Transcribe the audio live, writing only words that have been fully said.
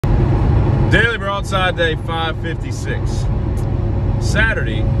Daily Broadside day 556.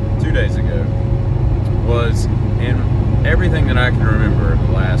 Saturday, 2 days ago, was in everything that I can remember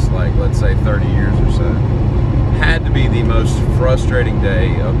the last, like, let's say 30 years or so, had to be the most frustrating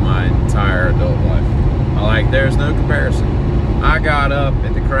day of my entire adult life. Like, there's no comparison. I got up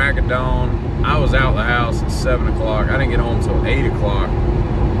at the crack of dawn. I was out the house at 7 o'clock. I didn't get home until 8 o'clock.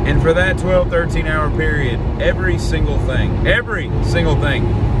 And for that 12, 13 hour period, every single thing,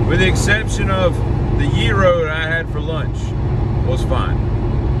 with the exception of the gyro I had for lunch, was fine.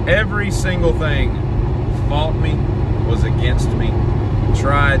 Every single thing fought me, was against me,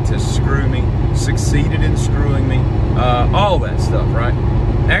 tried to screw me, succeeded in screwing me, all that stuff, right?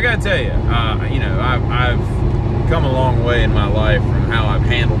 And I gotta tell you, I've come a long way in my life from how I've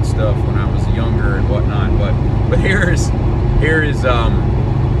handled stuff when I was younger and whatnot, but here's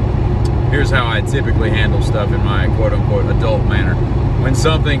how I typically handle stuff in my quote-unquote adult manner when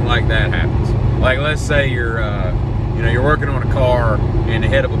something like that happens. Like, let's say you're working on a car and the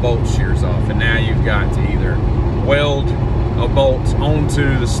head of a bolt shears off, and now you've got to either weld a bolt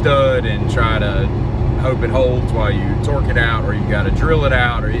onto the stud and try to hope it holds while you torque it out, or you've got to drill it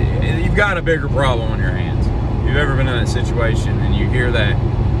out, or you've got a bigger problem on your hands. If you've ever been in that situation and you hear that,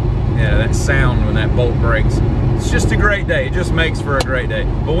 that sound when that bolt breaks, it's just a great day. It just makes for a great day.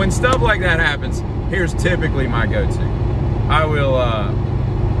 But when stuff like that happens, here's typically my go-to. I will,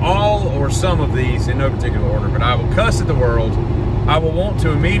 all or some of these in no particular order, but I will cuss at the world. I will want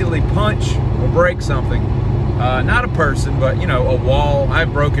to immediately punch or break something. Not a person, but, a wall.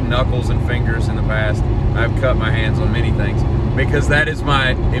 I've broken knuckles and fingers in the past. I've cut my hands on many things because that is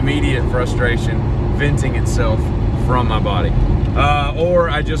my immediate frustration venting itself from my body. Or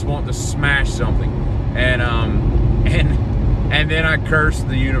I just want to smash something. And then I curse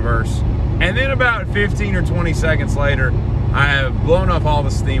the universe. And then about 15 or 20 seconds later, I have blown off all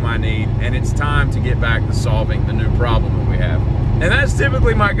the steam I need, and it's time to get back to solving the new problem that we have. And that's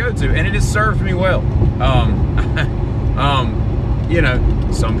typically my go-to, and it has served me well.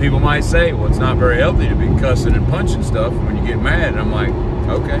 Some people might say, well, it's not very healthy to be cussing and punching stuff when you get mad. And I'm like,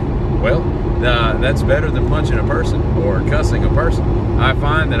 okay, well, that's better than punching a person or cussing a person. I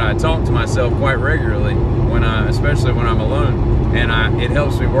find that I talk to myself quite regularly especially when I'm alone, and it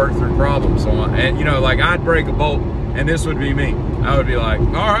helps me work through problems. So, like, I'd break a bolt, and this would be me. I would be like,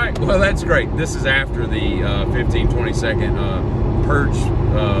 all right, well, that's great. This is after the 15, 20 second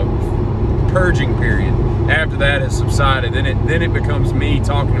purging period. After that has subsided, then it becomes me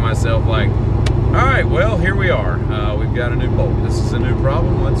talking to myself like, all right, well, here we are. We've got a new bolt. This is a new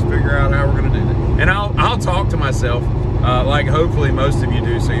problem. Let's figure out how we're going to do that. And I'll talk to myself like hopefully most of you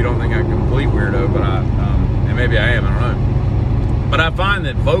do, so you don't think I'm a complete weirdo, but and maybe I am, I don't know. But I find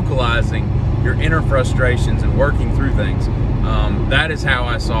that vocalizing your inner frustrations and working through things, that is how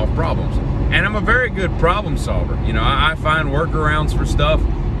I solve problems. And I'm a very good problem solver. I find workarounds for stuff.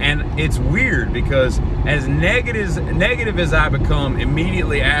 And it's weird because as negative as I become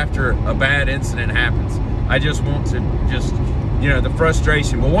immediately after a bad incident happens, I just want to the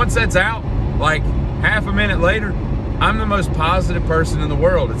frustration. But once that's out, like half a minute later, I'm the most positive person in the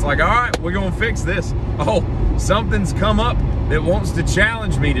world. It's like, all right, we're going to fix this. Oh, something's come up that wants to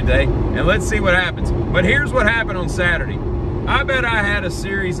challenge me today, and let's see what happens. But here's what happened on Saturday. I bet I had a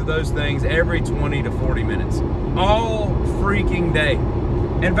series of those things every 20 to 40 minutes, all freaking day.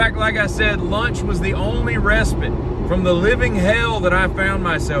 In fact, like I said, lunch was the only respite from the living hell that I found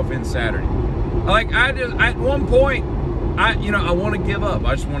myself in Saturday. Like, at one point, I want to give up.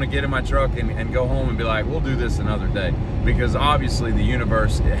 I just want to get in my truck and go home and be like, we'll do this another day. Because obviously the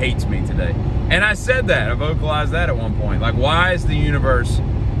universe hates me today. And I said that, I vocalized that at one point. Like, why is the universe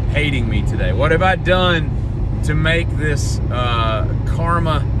hating me today? What have I done to make this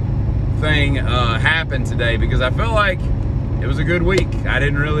karma thing happen today? Because I felt like it was a good week. I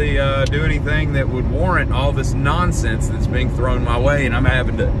didn't really do anything that would warrant all this nonsense that's being thrown my way, and I'm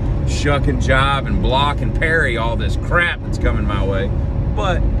having to shuck and jive and block and parry all this crap that's coming my way.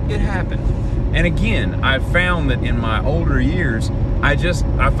 But it happened. And again, I've found that in my older years, I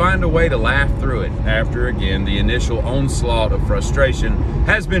find a way to laugh through it after, again, the initial onslaught of frustration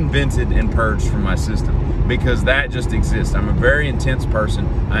has been vented and purged from my system, because that just exists. I'm a very intense person.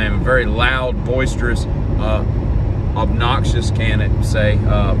 I am a very loud, boisterous, obnoxious,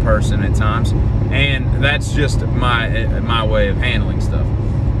 person at times, and that's just my way of handling stuff.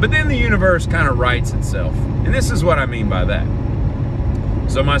 But then the universe kind of rights itself, and this is what I mean by that.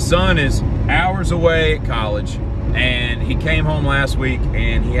 So my son is hours away at college, and he came home last week,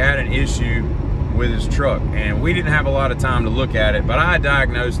 and he had an issue with his truck, and we didn't have a lot of time to look at it, but I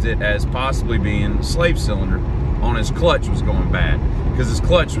diagnosed it as possibly being a slave cylinder on his clutch was going bad. because his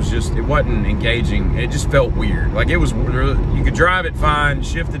clutch was just, it wasn't engaging. It just felt weird. Like it was, you could drive it fine,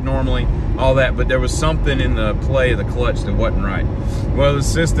 shifted normally, all that, but there was something in the play of the clutch that wasn't right. Well, the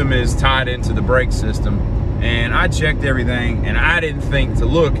system is tied into the brake system, and I checked everything, and I didn't think to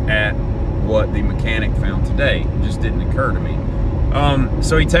look at what the mechanic found today. It just didn't occur to me.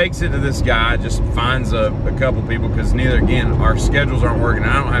 So he takes it to this guy, just finds a couple people, because again, our schedules aren't working.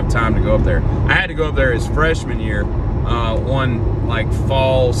 I don't have time to go up there. I had to go up there his freshman year, one like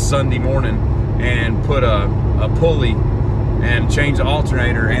fall Sunday morning, and put a pulley and change the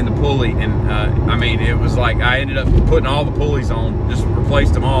alternator and the pulley, and I mean, it was like I ended up putting all the pulleys on, just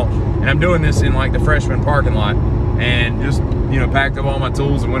replaced them all, and I'm doing this in like the freshman parking lot, and just, you know, packed up all my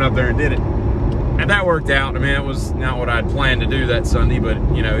tools and went up there and did it. And that worked out. I mean, it was not what I'd planned to do that Sunday, but,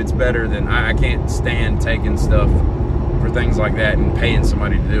 you know, it's better than, I can't stand taking stuff for things like that and paying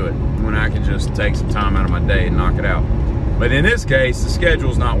somebody to do it when I can just take some time out of my day and knock it out. But in this case, the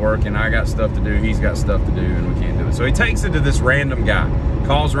schedule's not working. I got stuff to do, he's got stuff to do, and we can't do it. So he takes it to this random guy,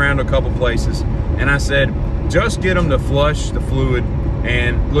 calls around a couple places, and I said, just get him to flush the fluid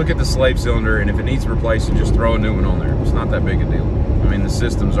and look at the slave cylinder, and if it needs replacing, just throw a new one on there. It's not that big a deal. I mean, the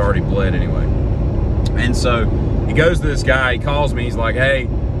system's already bled anyway. And so he goes to this guy, he calls me, he's like, hey,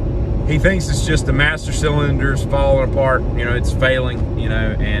 he thinks it's just the master cylinder's falling apart, you know, it's failing, you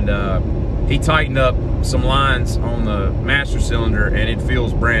know, and he tightened up some lines on the master cylinder and it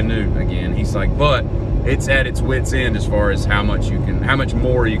feels brand new again. He's like, but it's at its wit's end as far as how much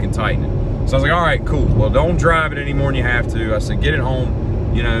more you can tighten it. So I was like, all right, cool. Well, don't drive it any more than you have to. I said, get it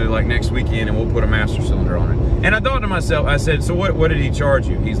home, you know, like next weekend, and we'll put a master cylinder on it. And I thought to myself, I said, so what did he charge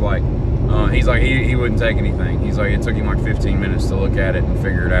you? He's like, he wouldn't take anything. He's like, it took him like 15 minutes to look at it and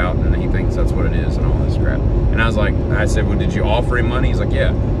figure it out, and he thinks that's what it is and all this crap. And I said, well, did you offer him money? He's like,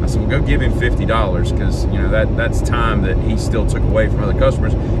 yeah. I said, well, go give him $50, because, you know, that's time that he still took away from other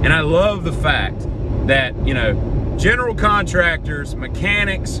customers. And I love the fact that, you know, general contractors,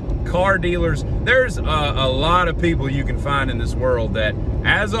 mechanics, car dealers, there's a lot of people you can find in this world that,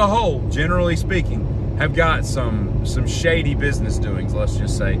 as a whole, generally speaking, have got some shady business doings, let's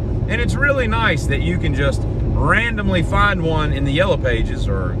just say. And it's really nice that you can just randomly find one in the Yellow Pages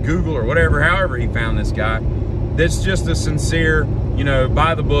or Google or whatever, however he found this guy, that's just a sincere, you know,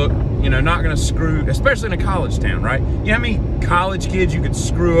 by the book, you know, not gonna screw, especially in a college town, right? You know how many college kids you could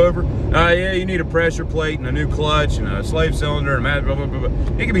screw over? Yeah, you need a pressure plate and a new clutch and a slave cylinder and blah, blah, blah,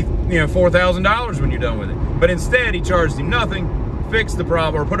 blah. It could be, you know, $4,000 when you're done with it. But instead, he charged him nothing, fix the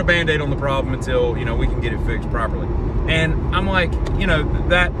problem, or put a Band-Aid on the problem until, you know, we can get it fixed properly. And I'm like, you know,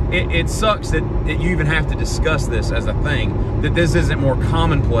 that it sucks that you even have to discuss this as a thing, that this isn't more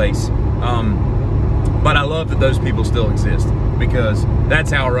commonplace. But I love that those people still exist, because that's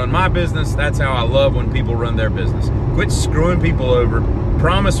how I run my business. That's how I love when people run their business. Quit screwing people over.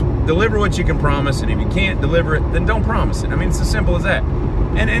 Deliver what you can promise, and if you can't deliver it, then don't promise it. I mean, it's as simple as that.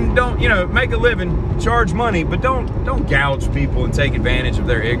 And don't, you know, make a living, charge money, but don't gouge people and take advantage of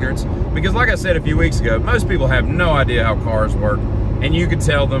their ignorance. Because like I said a few weeks ago, most people have no idea how cars work, and you could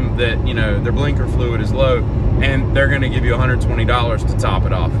tell them that, you know, their blinker fluid is low, and they're gonna give you $120 to top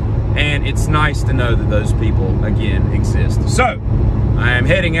it off. And it's nice to know that those people, again, exist. So, I am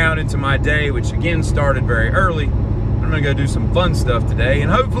heading out into my day, which again started very early. I'm gonna go do some fun stuff today, and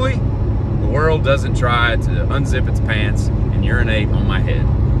hopefully the world doesn't try to unzip its pants and urinate on my head.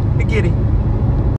 Hey, kitty.